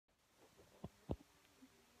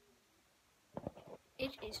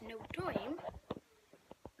it is now time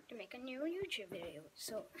to make a new YouTube video.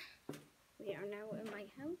 So we are now in my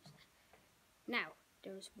house. Now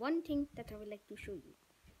there's one thing that I would like to show you.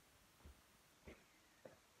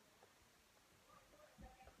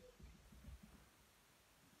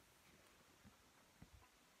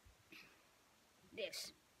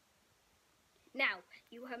 This. Now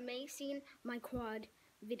you have may seen my quad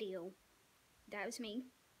video. That was me.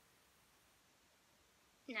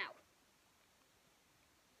 Now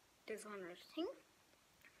there's one other thing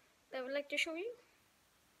that I would like to show you.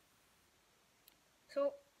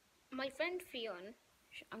 So my friend Fionn,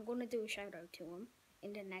 I'm gonna do a shout out to him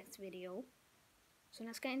in the next video. So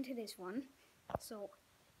let's get into this one. So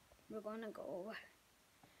we're gonna go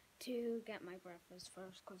to get my breakfast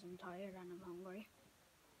first because I'm tired and I'm hungry.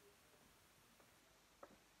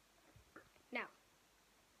 Now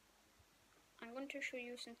I'm going to show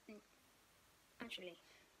you something. Actually,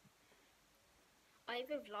 I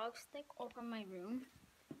have a vlog stick up in my room,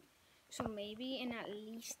 so maybe in at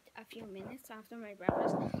least a few minutes after my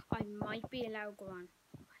breakfast I might be allowed to go on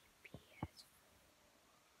my PS4.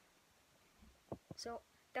 So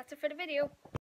that's it for the video.